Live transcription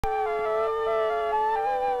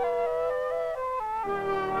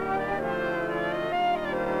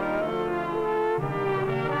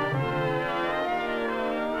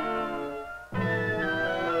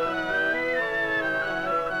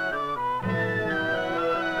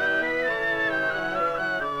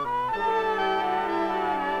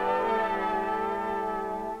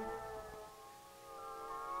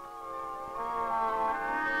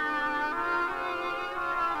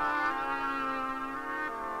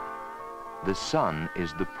The sun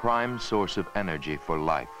is the prime source of energy for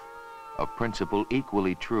life, a principle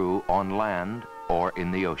equally true on land or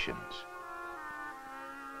in the oceans.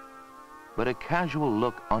 But a casual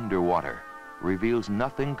look underwater reveals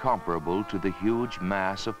nothing comparable to the huge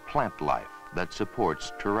mass of plant life that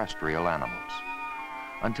supports terrestrial animals.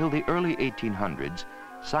 Until the early 1800s,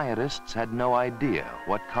 scientists had no idea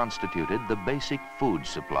what constituted the basic food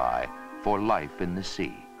supply for life in the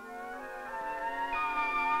sea.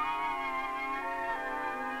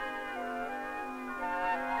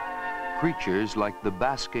 Creatures like the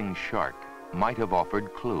basking shark might have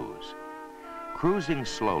offered clues. Cruising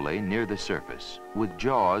slowly near the surface, with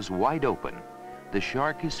jaws wide open, the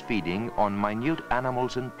shark is feeding on minute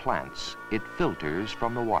animals and plants it filters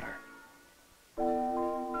from the water.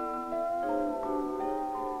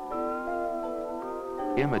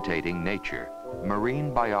 Imitating nature,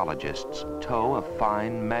 marine biologists tow a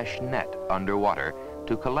fine mesh net underwater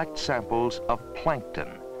to collect samples of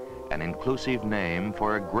plankton, an inclusive name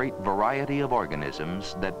for a great variety of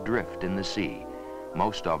organisms that drift in the sea,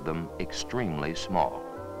 most of them extremely small.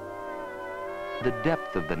 The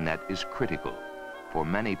depth of the net is critical, for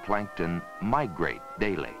many plankton migrate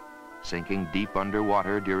daily, sinking deep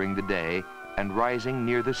underwater during the day and rising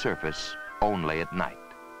near the surface only at night.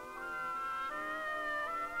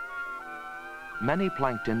 Many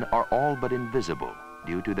plankton are all but invisible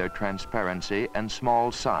due to their transparency and small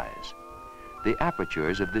size. The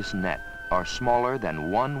apertures of this net are smaller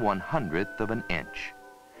than 1/100th of an inch,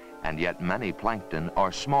 and yet many plankton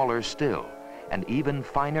are smaller still, and even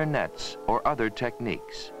finer nets or other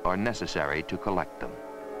techniques are necessary to collect them.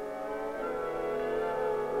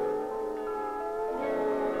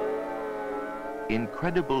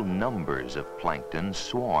 Incredible numbers of plankton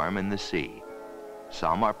swarm in the sea.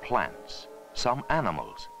 Some are plants, some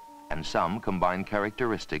animals, and some combine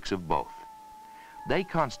characteristics of both. They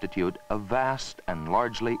constitute a vast and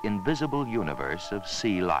largely invisible universe of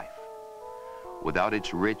sea life. Without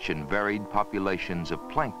its rich and varied populations of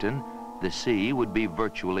plankton, the sea would be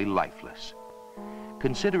virtually lifeless.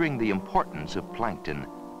 Considering the importance of plankton,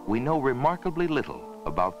 we know remarkably little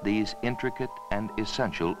about these intricate and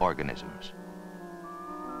essential organisms.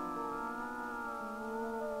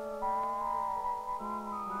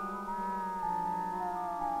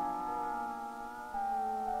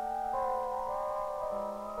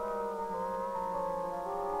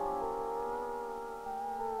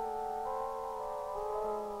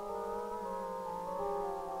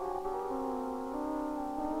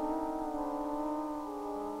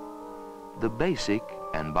 The basic,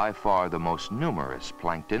 and by far the most numerous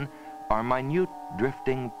plankton, are minute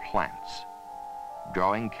drifting plants.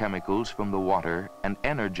 Drawing chemicals from the water and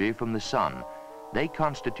energy from the sun, they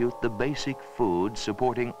constitute the basic food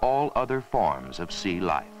supporting all other forms of sea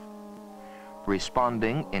life.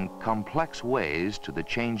 Responding in complex ways to the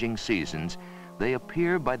changing seasons, they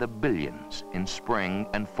appear by the billions in spring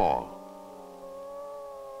and fall.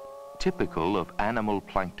 Typical of animal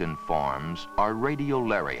plankton forms are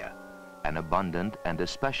radiolaria, an abundant and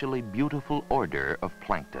especially beautiful order of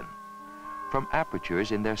plankton. From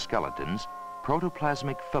apertures in their skeletons,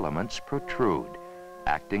 protoplasmic filaments protrude,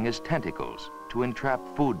 acting as tentacles to entrap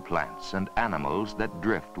food plants and animals that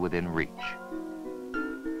drift within reach.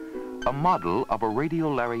 A model of a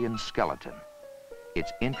radiolarian skeleton,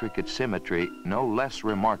 its intricate symmetry no less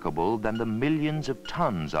remarkable than the millions of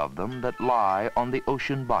tons of them that lie on the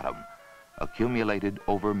ocean bottom, accumulated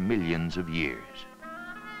over millions of years.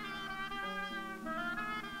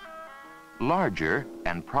 Larger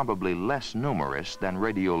and probably less numerous than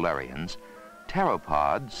radiolarians,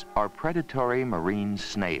 pteropods are predatory marine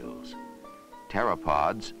snails.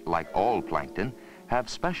 Pteropods, like all plankton, have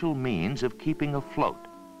special means of keeping afloat.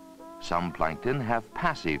 Some plankton have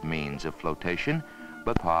passive means of flotation,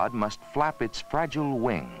 but the pod must flap its fragile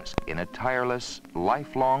wings in a tireless,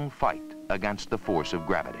 lifelong fight against the force of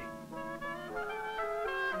gravity.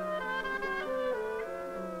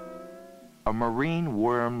 A marine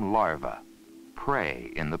worm larva,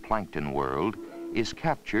 prey in the plankton world, is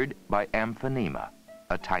captured by Amphonema,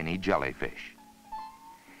 a tiny jellyfish.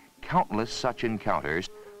 Countless such encounters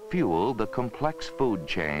fuel the complex food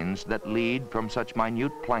chains that lead from such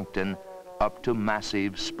minute plankton up to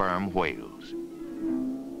massive sperm whales.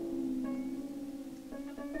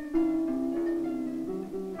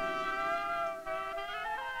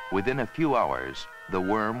 Within a few hours, the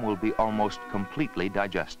worm will be almost completely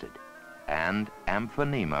digested, and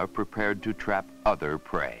Amphonema prepared to trap other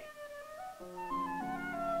prey.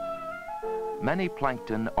 Many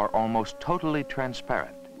plankton are almost totally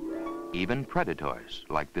transparent. Even predators,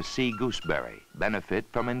 like the sea gooseberry, benefit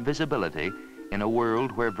from invisibility in a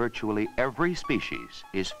world where virtually every species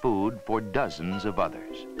is food for dozens of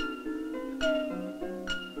others.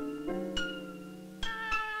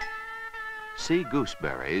 Sea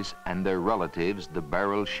gooseberries and their relatives, the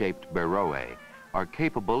barrel-shaped beroe, are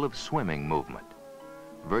capable of swimming movement.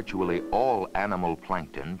 Virtually all animal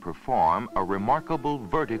plankton perform a remarkable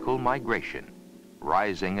vertical migration,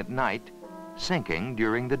 rising at night, sinking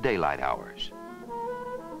during the daylight hours.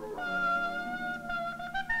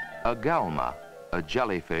 A galma, a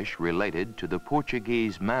jellyfish related to the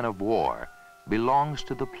Portuguese man-of-war, belongs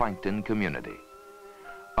to the plankton community.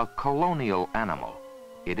 A colonial animal,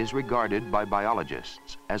 it is regarded by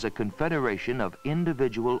biologists as a confederation of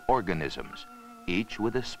individual organisms, each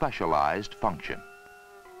with a specialized function.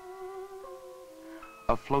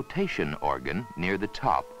 A flotation organ near the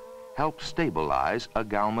top helps stabilize a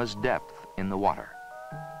galma's depth in the water.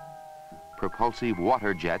 Propulsive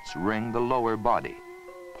water jets ring the lower body,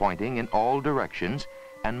 pointing in all directions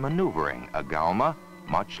and maneuvering a galma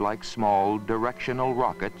much like small directional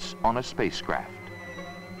rockets on a spacecraft.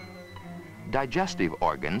 Digestive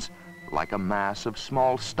organs, like a mass of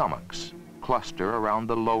small stomachs, cluster around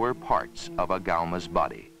the lower parts of a galma's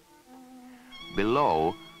body.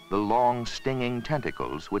 Below, the long stinging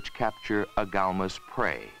tentacles which capture a galma's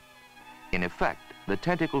prey. In effect, the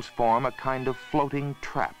tentacles form a kind of floating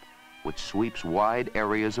trap which sweeps wide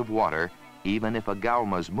areas of water even if a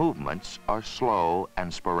galma's movements are slow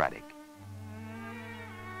and sporadic.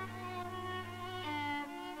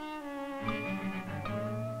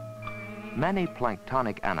 Many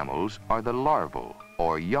planktonic animals are the larval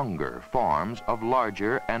or younger forms of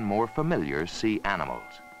larger and more familiar sea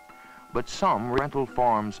animals. But some rental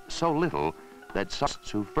forms so little that scientists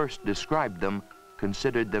who first described them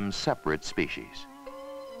considered them separate species.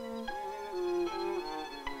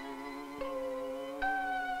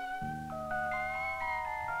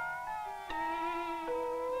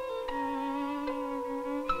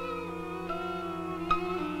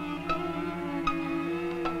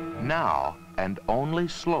 Now, and only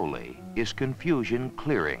slowly, is confusion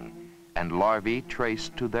clearing and larvae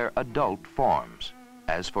traced to their adult forms,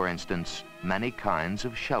 as for instance, many kinds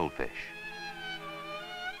of shellfish.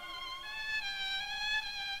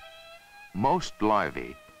 Most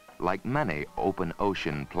larvae, like many open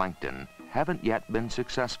ocean plankton, haven't yet been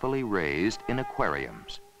successfully raised in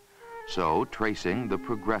aquariums. So tracing the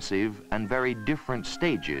progressive and very different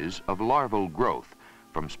stages of larval growth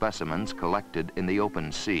from specimens collected in the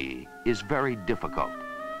open sea is very difficult.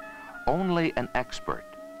 Only an expert,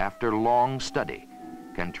 after long study,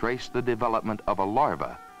 can trace the development of a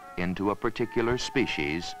larva into a particular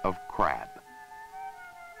species of crab.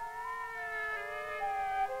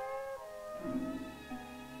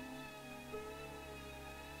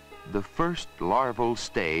 The first larval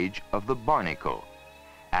stage of the barnacle,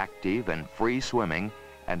 active and free swimming,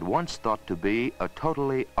 and once thought to be a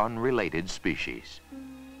totally unrelated species.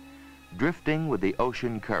 Drifting with the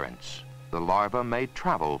ocean currents, the larva may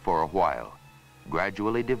travel for a while,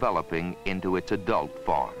 gradually developing into its adult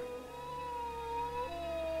form.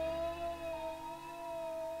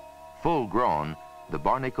 Full grown, the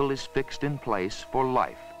barnacle is fixed in place for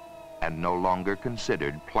life and no longer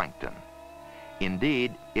considered plankton.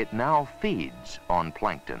 Indeed, it now feeds on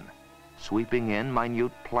plankton, sweeping in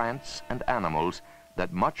minute plants and animals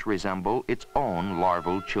that much resemble its own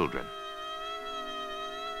larval children.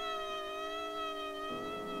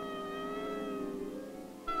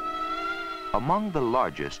 Among the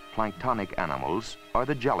largest planktonic animals are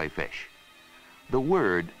the jellyfish. The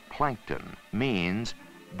word plankton means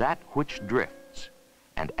that which drifts,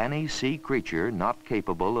 and any sea creature not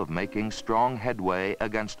capable of making strong headway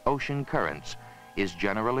against ocean currents is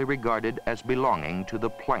generally regarded as belonging to the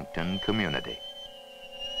plankton community.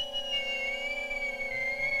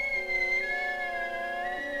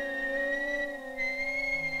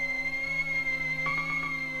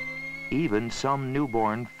 Even some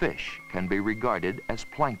newborn fish can be regarded as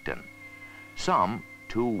plankton. Some,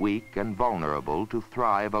 too weak and vulnerable to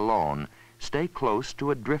thrive alone, stay close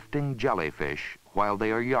to a drifting jellyfish while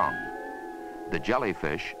they are young. The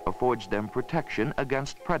jellyfish affords them protection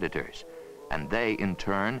against predators, and they, in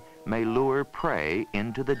turn, may lure prey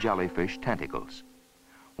into the jellyfish tentacles.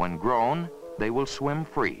 When grown, they will swim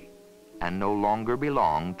free and no longer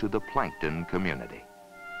belong to the plankton community.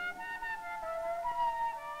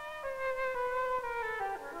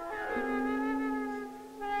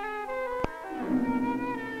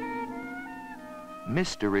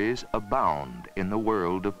 Mysteries abound in the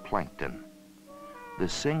world of plankton. The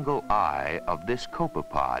single eye of this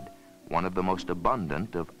copepod, one of the most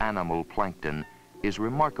abundant of animal plankton, is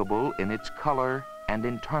remarkable in its color and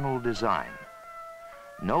internal design.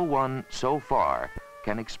 no one so far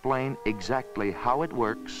can explain exactly how it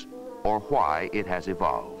works or why it has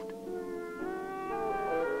evolved.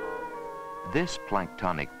 This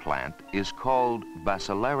planktonic plant is called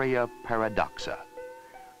Basilaria paradoxa.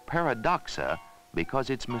 Paradoxa because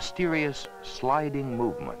its mysterious sliding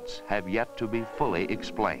movements have yet to be fully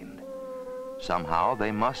explained. Somehow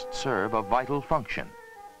they must serve a vital function,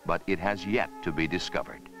 but it has yet to be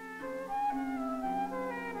discovered.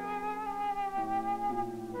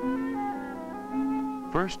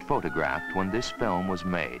 First photographed when this film was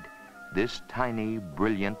made, this tiny,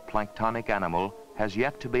 brilliant planktonic animal has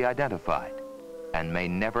yet to be identified and may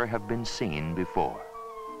never have been seen before.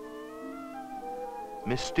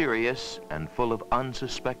 Mysterious and full of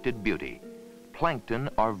unsuspected beauty, plankton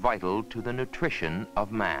are vital to the nutrition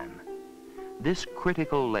of man. This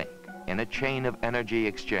critical link in a chain of energy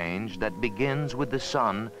exchange that begins with the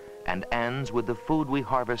sun and ends with the food we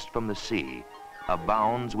harvest from the sea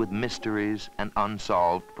abounds with mysteries and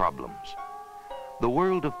unsolved problems. The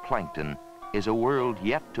world of plankton is a world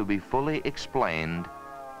yet to be fully explained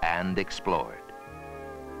and explored.